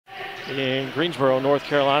in Greensboro, North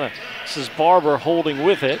Carolina. This is Barber holding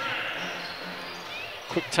with it.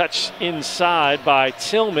 Quick touch inside by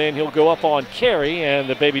Tillman. He'll go up on carry, and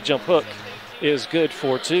the baby jump hook is good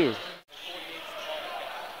for 2.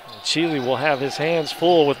 Chile will have his hands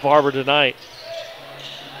full with Barber tonight.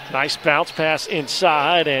 Nice bounce pass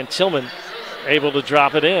inside, and Tillman able to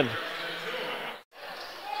drop it in.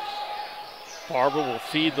 Barber will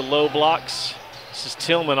feed the low blocks. This is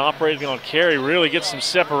Tillman operating on carry. Really gets some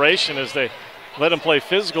separation as they let him play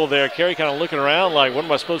physical there. Carey kind of looking around like, what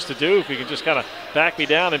am I supposed to do if you can just kind of back me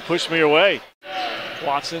down and push me away?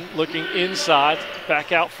 Watson looking inside,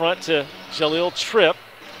 back out front to Jaleel Tripp.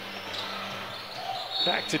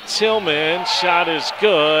 Back to Tillman, shot is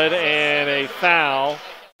good, and a foul.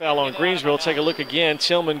 Foul on Greensboro. Take a look again.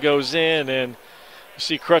 Tillman goes in, and you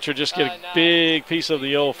see Crutcher just get a big piece of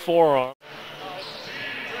the old forearm.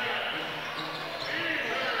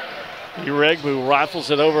 Uregbu rifles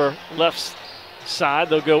it over left side.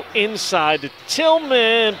 They'll go inside to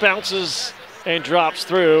Tillman, bounces and drops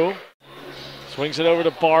through. Swings it over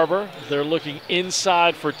to Barber. They're looking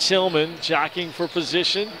inside for Tillman, jockeying for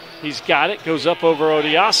position. He's got it, goes up over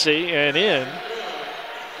Odiasi and in.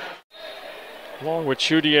 Along with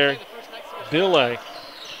Chudier Bille.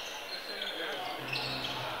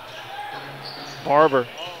 Barber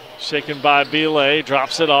shaken by Bille,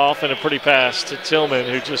 drops it off, and a pretty pass to Tillman,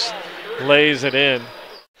 who just lays it in.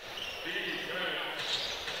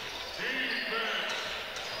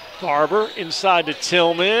 Barber inside to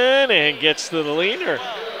Tillman and gets to the leaner.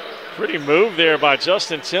 Pretty move there by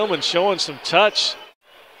Justin Tillman, showing some touch.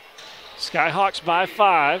 Skyhawks by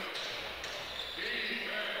 5.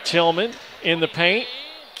 Tillman in the paint,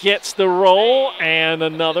 gets the roll, and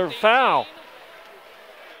another foul.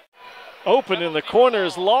 Open in the corner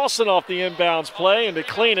is Lawson off the inbounds play, and to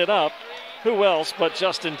clean it up, who else but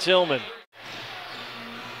Justin Tillman?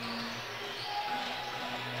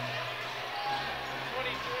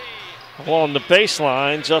 Along the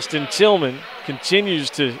baseline, Justin Tillman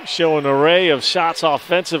continues to show an array of shots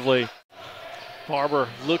offensively. Barber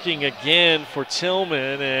looking again for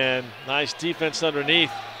Tillman, and nice defense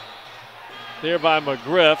underneath there by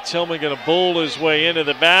McGriff. Tillman going to bowl his way into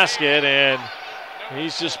the basket, and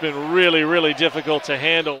he's just been really, really difficult to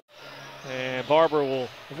handle. And Barber will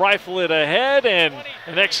rifle it ahead, and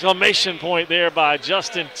an exclamation point there by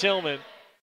Justin Tillman.